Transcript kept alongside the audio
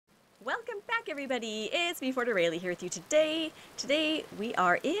everybody, it's me, Forda Rayleigh, here with you today. Today we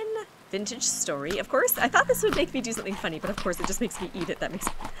are in Vintage Story. Of course, I thought this would make me do something funny, but of course it just makes me eat it. That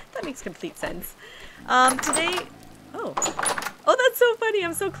makes complete sense. Today, oh, that's so funny.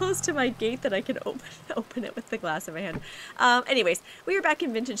 I'm so close to my gate that I can open it with the glass in my hand. Anyways, we are back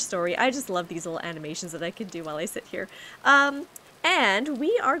in Vintage Story. I just love these little animations that I can do while I sit here. And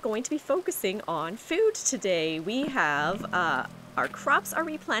we are going to be focusing on food today. We have, our crops are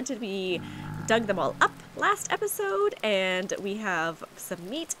replanted. We dug them all up last episode, and we have some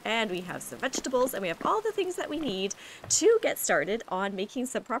meat, and we have some vegetables, and we have all the things that we need to get started on making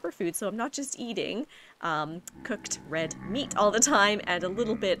some proper food. So I'm not just eating cooked red meat all the time and a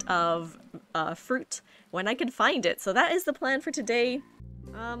little bit of fruit when I can find it. So that is the plan for today.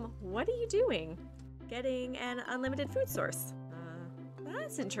 What are you doing? Getting an unlimited food source.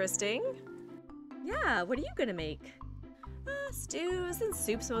 That's interesting. Yeah, what are you gonna make? Stews and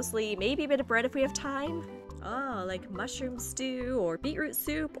soups mostly. Maybe a bit of bread if we have time. Oh, like mushroom stew or beetroot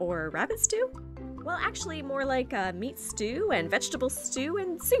soup or rabbit stew? Well, actually more like meat stew and vegetable stew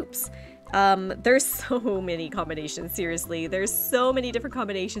and soups. There's so many combinations, seriously. There's so many different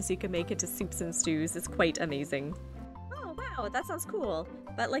combinations you can make into soups and stews. It's quite amazing. Oh, wow, that sounds cool.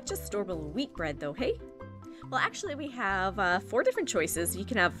 But like just store-bought wheat bread though, hey? Well, actually, we have 4 different choices. You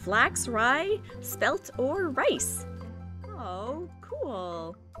can have flax, rye, spelt, or rice. Oh,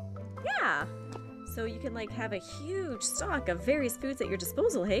 cool. Yeah. So you can, like, have a huge stock of various foods at your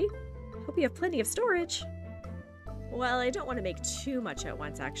disposal, hey? Hope you have plenty of storage. Well, I don't want to make too much at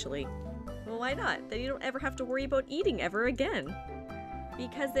once, actually. Well, why not? Then you don't ever have to worry about eating ever again.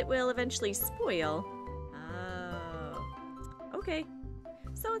 Because it will eventually spoil. Oh. Okay.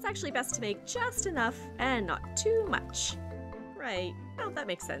 So it's actually best to make just enough and not too much. Right. Well, that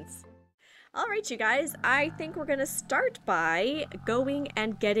makes sense. Alright, you guys, I think we're gonna start by going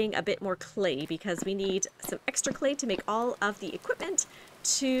and getting a bit more clay because we need some extra clay to make all of the equipment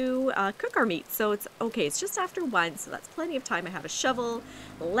to cook our meat. So it's okay, it's just after 1, so that's plenty of time. I have a shovel.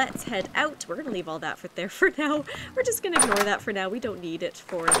 Let's head out. We're gonna leave all that there for now. We're just gonna ignore that for now. We don't need it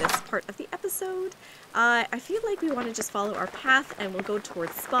for this part of the episode. I feel like we want to just follow our path and we'll go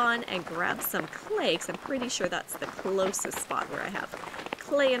towards spawn and grab some clay because I'm pretty sure that's the closest spot where I have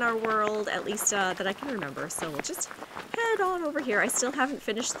clay in our world, at least that I can remember. So we'll just head on over here. I still haven't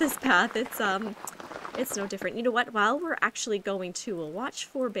finished this path. It's no different. You know what? While we're actually going to, we'll watch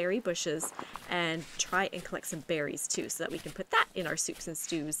for berry bushes and try and collect some berries too so that we can put that in our soups and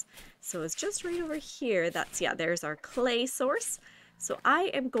stews. So it's just right over here. That's, yeah, there's our clay source. So I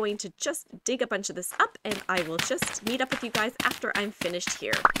am going to just dig a bunch of this up and I will just meet up with you guys after I'm finished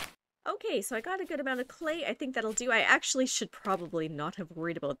here. Okay, so I got a good amount of clay. I think that'll do. I actually should probably not have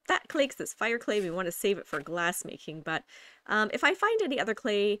worried about that clay because it's fire clay. We want to save it for glass making, but if I find any other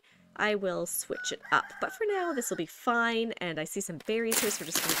clay, I will switch it up. But for now, this will be fine, and I see some berries here, so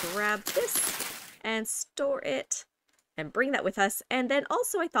we're just going to grab this and store it and bring that with us. And then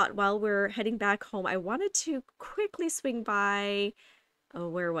also I thought while we're heading back home, I wanted to quickly swing by... Oh,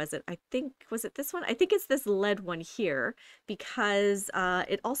 where was it? I think, was it this one? I think it's this lead one here because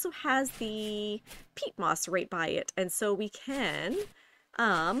it also has the peat moss right by it. And so we can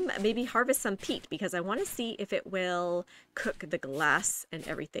maybe harvest some peat because I want to see if it will cook the glass and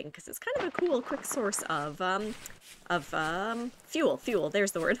everything because it's kind of a cool, quick source of fuel.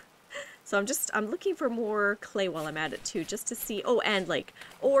 There's the word. So I'm looking for more clay while I'm at it too, just to see, oh, and like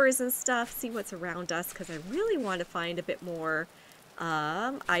ores and stuff, see what's around us because I really want to find a bit more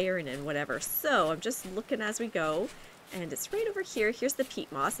iron and whatever. So I'm just looking as we go, and it's right over here. Here's the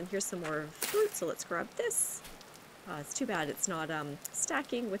peat moss, and here's some more fruit. So let's grab this. It's too bad it's not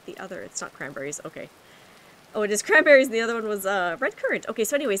stacking with the other. It's not cranberries. Okay. Oh, it is cranberries, and the other one was red currant. Okay,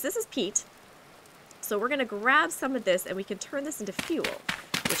 so anyways, this is peat. So we're gonna grab some of this, and we can turn this into fuel,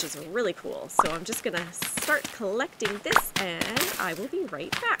 which is really cool. So I'm just gonna start collecting this, and I will be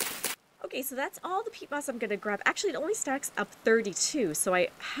right back. Okay, so that's all the peat moss I'm going to grab. Actually, it only stacks up 32, so I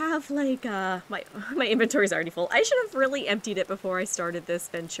have, like, my inventory's already full. I should have really emptied it before I started this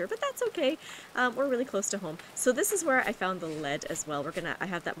venture, but that's okay. We're really close to home. So this is where I found the lead as well. I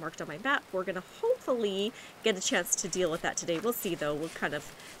have that marked on my map. We're going to hopefully get a chance to deal with that today. We'll see, though. We'll kind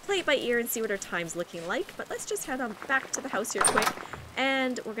of play it by ear and see what our time's looking like, but let's just head on back to the house here quick,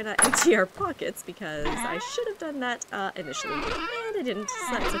 and we're going to empty our pockets because I should have done that initially, and I didn't,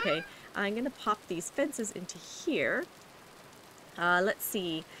 so that's okay. I'm going to pop these fences into here. Let's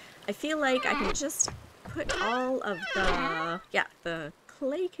see. I feel like I can just put all of the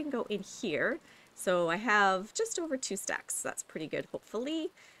clay can go in here. So I have just over 2 stacks. That's pretty good,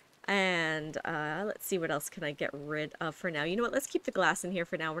 hopefully. And let's see, what else can I get rid of for now? You know what? Let's keep the glass in here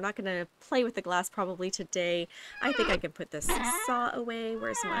for now. We're not going to play with the glass probably today. I think I can put this saw away.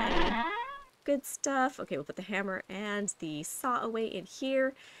 Where's my good stuff? Okay, we'll put the hammer and the saw away in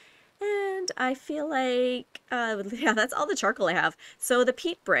here. And I feel like, yeah, that's all the charcoal I have. So the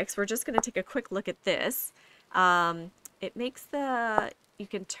peat bricks, we're just going to take a quick look at this. It makes you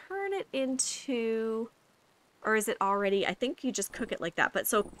can turn it into, or is it already, I think you just cook it like that. But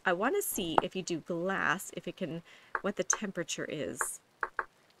so I want to see if you do glass, if it can, what the temperature is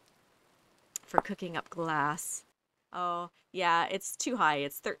for cooking up glass. Oh, yeah, it's too high.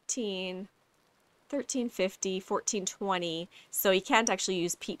 It's 1350, 1420. So you can't actually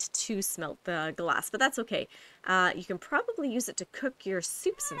use peat to smelt the glass, but that's okay. You can probably use it to cook your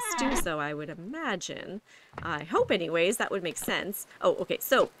soups and stews, though, I would imagine. I hope anyways, that would make sense. Oh, okay,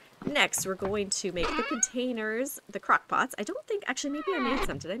 so next we're going to make the containers, the crock pots. I don't think, actually maybe I made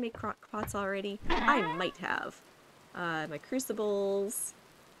some. Did I make crock pots already? I might have. My crucibles.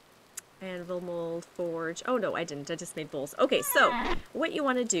 Anvil, mold, forge. Oh no, I didn't. I just made bowls. Okay, so what you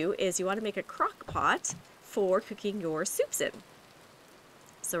want to do is you want to make a crock pot for cooking your soups in.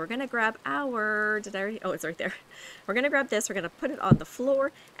 So we're going to grab our, did I already? Oh, it's right there. We're going to grab this, we're going to put it on the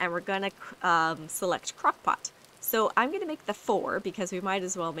floor, and we're going to select crock pot. So I'm going to make the 4 because we might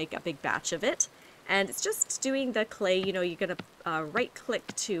as well make a big batch of it. And it's just doing the clay, you know, you're going to right click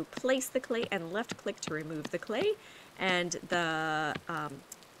to place the clay and left click to remove the clay. And the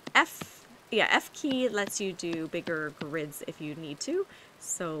F key lets you do bigger grids if you need to.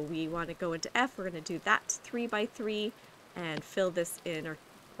 So we want to go into F, we're going to do that 3 by 3 and fill this in, or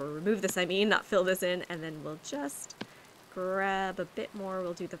remove this, I mean, not fill this in, and then we'll just grab a bit more.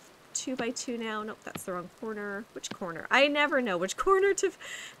 We'll do the 2 by 2 now. Nope, that's the wrong corner. Which corner? I never know which corner to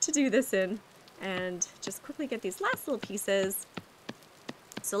do this in. And just quickly get these last little pieces.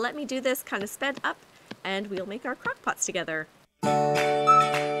 So let me do this kind of sped up, and we'll make our crock pots together.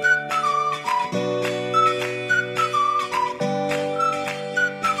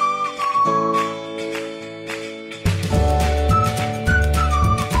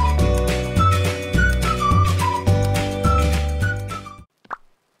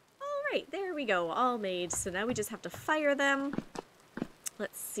 Go, all made. So now we just have to fire them.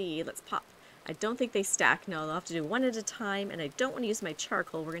 Let's see, let's pop. I don't think they stack. No, they'll have to do one at a time, and I don't want to use my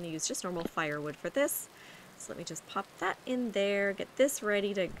charcoal. We're going to use just normal firewood for this. So let me just pop that in there, get this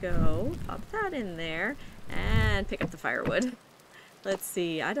ready to go, pop that in there, and pick up the firewood. Let's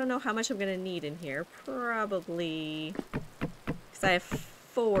see, I don't know how much I'm going to need in here. Probably, because I have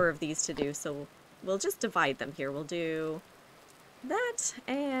 4 of these to do, so we'll just divide them here. We'll do that,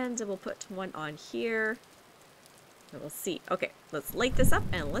 and we'll put one on here, and we'll see. Okay, let's light this up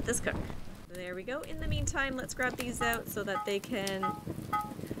and let this cook. There we go. In the meantime, let's grab these out so that they can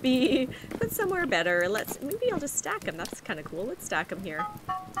be put somewhere better. Maybe I'll just stack them. That's kind of cool. Let's stack them here.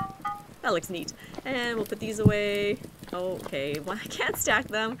 That looks neat. And we'll put these away. Okay, well, I can't stack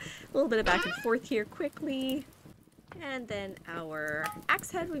them. A little bit of back and forth here quickly. And then our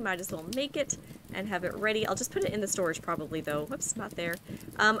axe head, we might as well make it and have it ready. I'll just put it in the storage probably, though. Whoops, not there.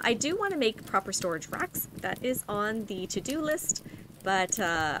 I do want to make proper storage racks. That is on the to-do list, but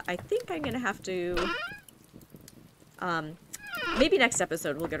I think I'm going to have to... maybe next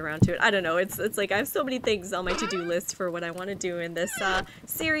episode we'll get around to it. I don't know. It's like I have so many things on my to-do list for what I want to do in this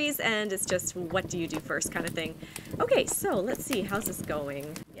series, and it's just what do you do first kind of thing. Okay, so let's see. How's this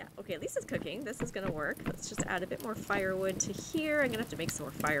going? Yeah, okay, at least it's cooking. This is going to work. Let's just add a bit more firewood to here. I'm going to have to make some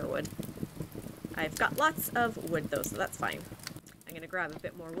more firewood. I've got lots of wood, though, so that's fine. I'm going to grab a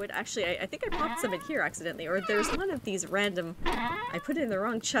bit more wood. Actually, I think I popped some in here accidentally, or there's one of these random... I put it in the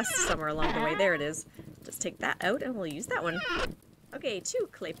wrong chest somewhere along the way. There it is. Just take that out, and we'll use that one. Okay, 2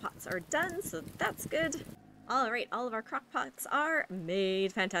 clay pots are done, so that's good. Alright, all of our crock pots are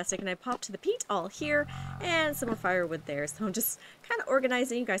made. Fantastic. And I popped the peat all here, and some more firewood there. So I'm just kind of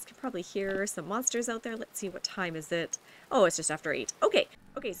organizing. You guys can probably hear some monsters out there. Let's see, what time is it? Oh, it's just after 8. Okay.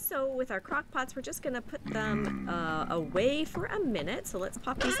 Okay, so with our crock pots, we're just going to put them away for a minute. So let's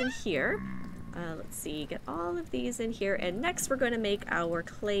pop these in here. Let's see, get all of these in here, and next we're going to make our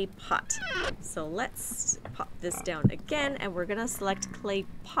clay pot. So let's pop this down again, and we're going to select clay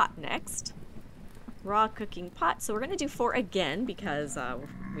pot next. Raw cooking pot. So we're going to do 4 again because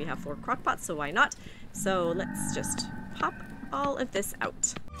we have 4 crock pots, so why not? So let's just pop all of this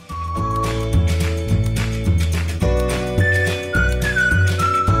out.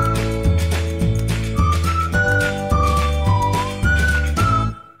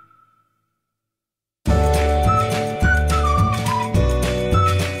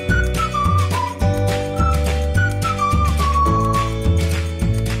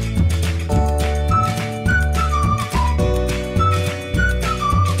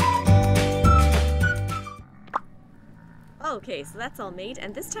 Okay, so that's all made,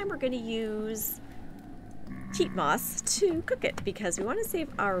 and this time we're going to use peat moss to cook it because we want to save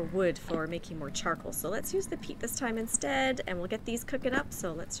our wood for making more charcoal. So let's use the peat this time instead, and we'll get these cooking up.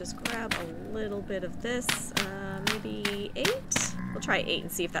 So let's just grab a little bit of this, maybe 8. We'll try 8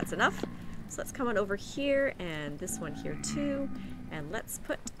 and see if that's enough. So let's come on over here, and this one here too. And let's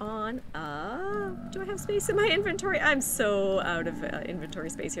put on, do I have space in my inventory? I'm so out of inventory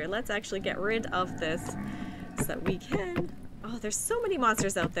space here. Let's actually get rid of this so that we can, oh, there's so many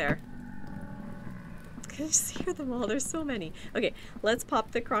monsters out there. Can I just hear them all? There's so many. Okay, let's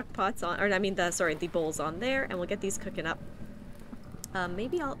pop the crock pots on, or I mean the bowls on there, and we'll get these cooking up.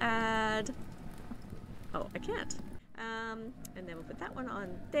 Maybe I'll add, oh, I can't. And then we'll put that one on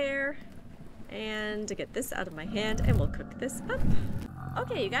there. And to get this out of my hand, and we'll cook this up.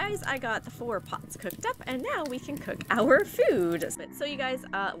 Okay, you guys, I got the 4 pots cooked up, and now we can cook our food. So you guys,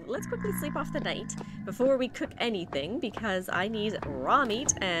 let's quickly sleep off the night before we cook anything, because I need raw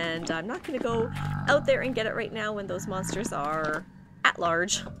meat, and I'm not going to go out there and get it right now when those monsters are at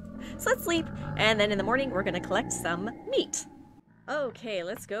large. So let's sleep, and then in the morning we're going to collect some meat. Okay,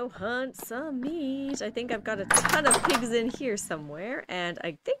 let's go hunt some meat. I think I've got a ton of pigs in here somewhere, and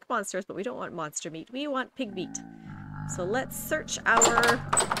I think monsters, but we don't want monster meat. We want pig meat. So let's search our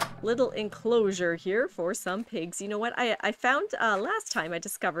little enclosure here for some pigs. You know what? I found last time I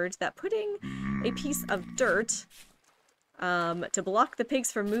discovered that putting a piece of dirt to block the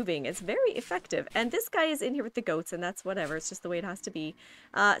pigs from moving is very effective. And this guy is in here with the goats, and that's whatever. It's just the way it has to be.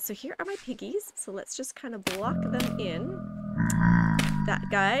 So here are my piggies. So let's just kind of block them in. That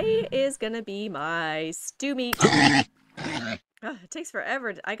guy is gonna be my stew meat. It takes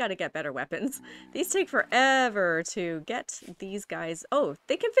forever. I gotta get better weapons. These take forever to get these guys. Oh,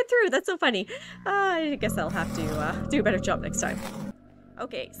 they can fit through. That's so funny. I guess I'll have to do a better job next time.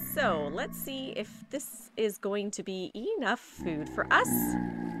 Okay, so let's see if this is going to be enough food for us.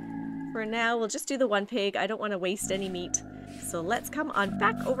 For now, we'll just do the 1 pig. I don't want to waste any meat. So let's come on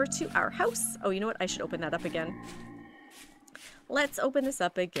back over to our house. Oh, you know what? I should open that up again. Let's open this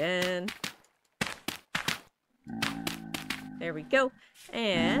up again. There we go.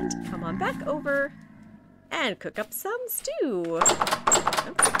 And come on back over and cook up some stew. Oops,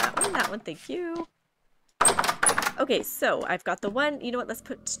 that one, thank you. Okay, so I've got the 1. You know what? Let's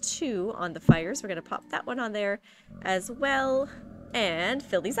put 2 on the fires. We're going to pop that one on there as well and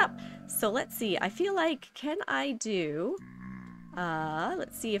fill these up. So let's see. I feel like, can I do...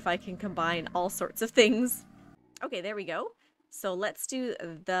 let's see if I can combine all sorts of things. Okay, there we go. So let's do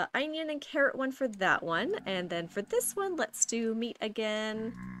the onion and carrot one for that one. And then for this one, let's do meat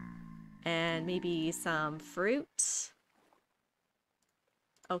again. And maybe some fruit.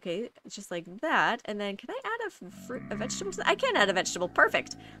 Okay, just like that. And then can I add a vegetable? I can add a vegetable.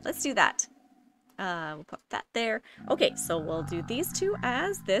 Perfect. Let's do that. We'll put that there. Okay, so we'll do these 2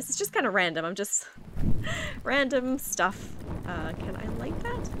 as this. It's just kind of random. I'm just random stuff. Can I light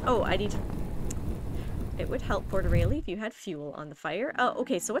that? Oh, I need... It would help, Porterelli, if you had fuel on the fire. Oh,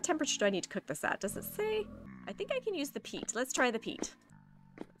 okay, so what temperature do I need to cook this at? Does it say? I think I can use the peat. Let's try the peat.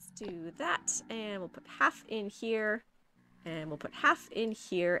 Let's do that, and we'll put half in here, and we'll put half in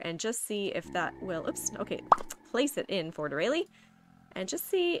here, and just see if that will... Oops, okay, place it in, Porterelli, and just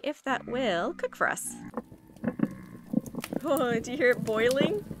see if that will cook for us. Oh, do you hear it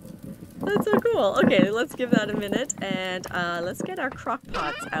boiling? That's so cool. Okay, let's give that a minute, and let's get our crock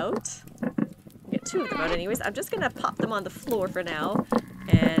pots out. Get 2 of them out anyways. I'm just gonna pop them on the floor for now,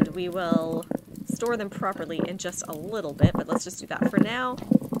 and we will store them properly in just a little bit, but let's just do that for now.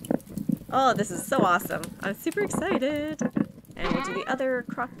 Oh, this is so awesome. I'm super excited. And we'll do the other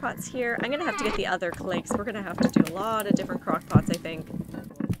crock pots here. I'm gonna have to get the other clay, because we're gonna have to do a lot of different crock pots, I think.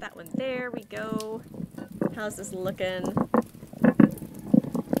 That one, there we go. How's this looking?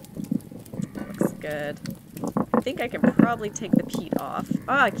 Looks good. I think I can probably take the peat off.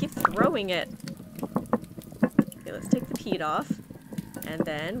 Ah, I keep throwing it. Okay, let's take the peat off. And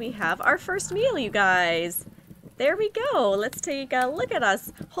then we have our first meal, you guys. There we go. Let's take a look at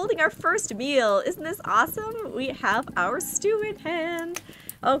us holding our first meal. Isn't this awesome? We have our stew in hand.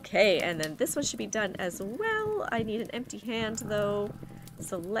 Okay, and then this one should be done as well. I need an empty hand though.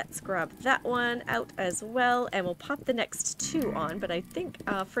 So let's grab that one out as well, and we'll pop the next 2 on. But I think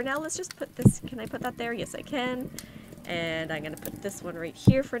for now, let's just put this. Can I put that there? Yes, I can. And I'm going to put this one right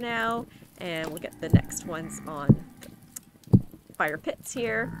here for now. And we'll get the next ones on fire pits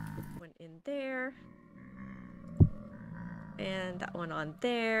here. One in there. And that one on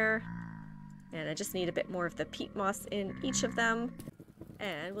there. And I just need a bit more of the peat moss in each of them.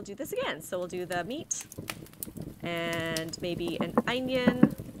 And we'll do this again. So we'll do the meat. And maybe an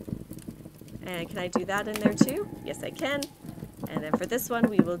onion. And can I do that in there too? Yes, I can. And then for this one,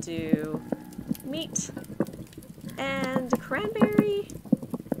 we will do meat and a cranberry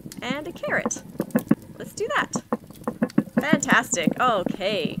and a carrot. Let's do that. Fantastic.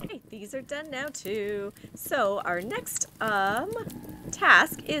 Okay. These are done now too. So our next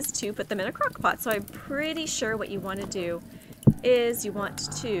task is to put them in a crock pot. So I'm pretty sure what you want to do is you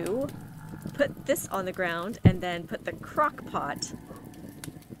want to put this on the ground and then put the crock pot.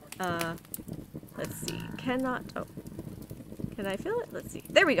 Let's see. Oh. Can I feel it? Let's see.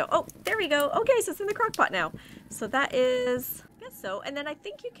 There we go. Oh, there we go. Okay, so it's in the crock pot now. So that is, I guess so. And then I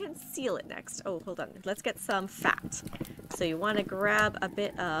think you can seal it next. Oh, hold on. Let's get some fat. So you want to grab a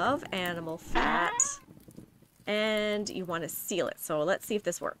bit of animal fat and you want to seal it. So let's see if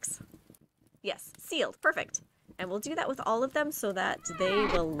this works. Yes, sealed. Perfect. And we'll do that with all of them so that they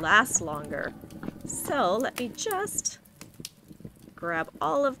will last longer. So let me just grab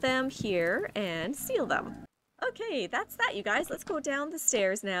all of them here and seal them. Okay, that's that, you guys. Let's go down the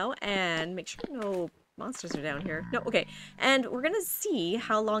stairs now and make sure no monsters are down here. No, okay. And we're going to see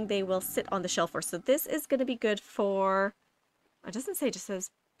how long they will sit on the shelf for. So this is going to be good for, it doesn't say, it just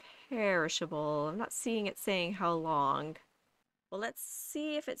says perishable. I'm not seeing it saying how long. Well, let's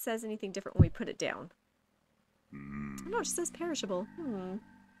see if it says anything different when we put it down. No, it just says perishable.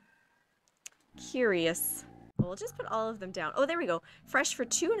 Curious. Well, we'll just put all of them down. Oh, there we go. Fresh for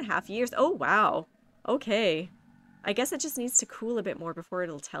 2.5 years. Oh, wow. Okay. I guess it just needs to cool a bit more before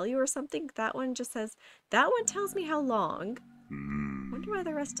it'll tell you or something. That one just says, that one tells me how long. Wonder why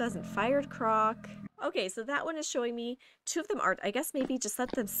the rest doesn't. Fired crock. Okay, so that one is showing me 2 of them aren't. I guess maybe just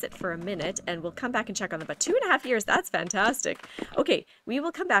let them sit for a minute and we'll come back and check on them. But 2.5 years, that's fantastic. Okay, we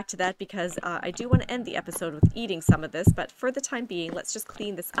will come back to that because I do want to end the episode with eating some of this. But for the time being, let's just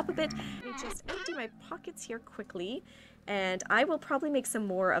clean this up a bit. Let me just empty my pockets here quickly. And I will probably make some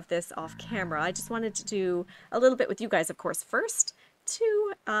more of this off camera. I just wanted to do a little bit with you guys, of course, first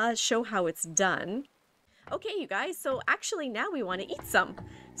to show how it's done. Okay, you guys, so actually now we want to eat some.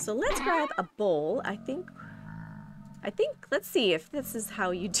 So let's grab a bowl. I think, let's see if this is how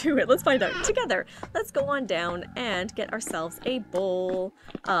you do it. Let's find out together. Let's go on down and get ourselves a bowl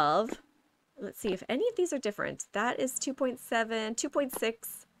of, let's see if any of these are different. That is 2.7,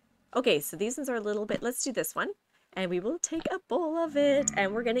 2.6. Okay, so these ones are a little bit, let's do this one. And we will take a bowl of it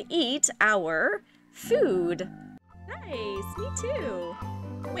and we're gonna eat our food. Nice, me too.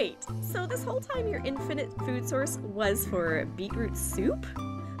 Wait, so this whole time your infinite food source was for beetroot soup?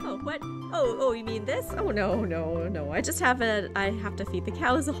 Oh, what? Oh, you mean this? Oh, no. I have to feed the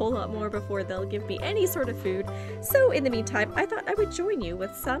cows a whole lot more before they'll give me any sort of food. So in the meantime, I thought I would join you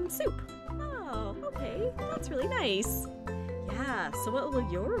with some soup. Oh, okay, that's really nice. Yeah, so what will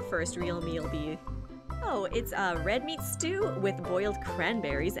your first real meal be? Oh, it's a red meat stew with boiled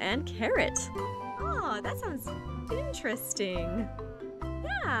cranberries and carrot. Oh, that sounds interesting.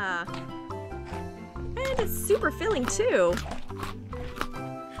 Yeah. And it's super filling too.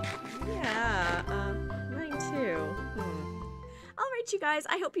 Yeah, mine too. Alright, you guys,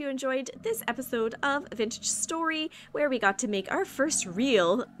 I hope you enjoyed this episode of Vintage Story, where we got to make our first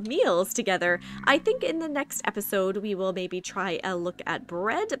real meals together. I think in the next episode we will maybe try a look at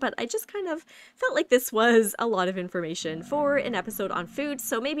bread, but I just kind of felt like this was a lot of information for an episode on food,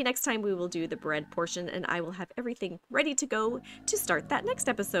 so maybe next time we will do the bread portion and I will have everything ready to go to start that next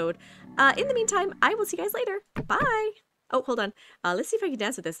episode. In the meantime, I will see you guys later. Bye! Oh, hold on. Let's see if I can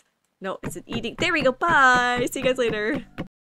dance with this. No, it's an eating. There we go. Bye! See you guys later.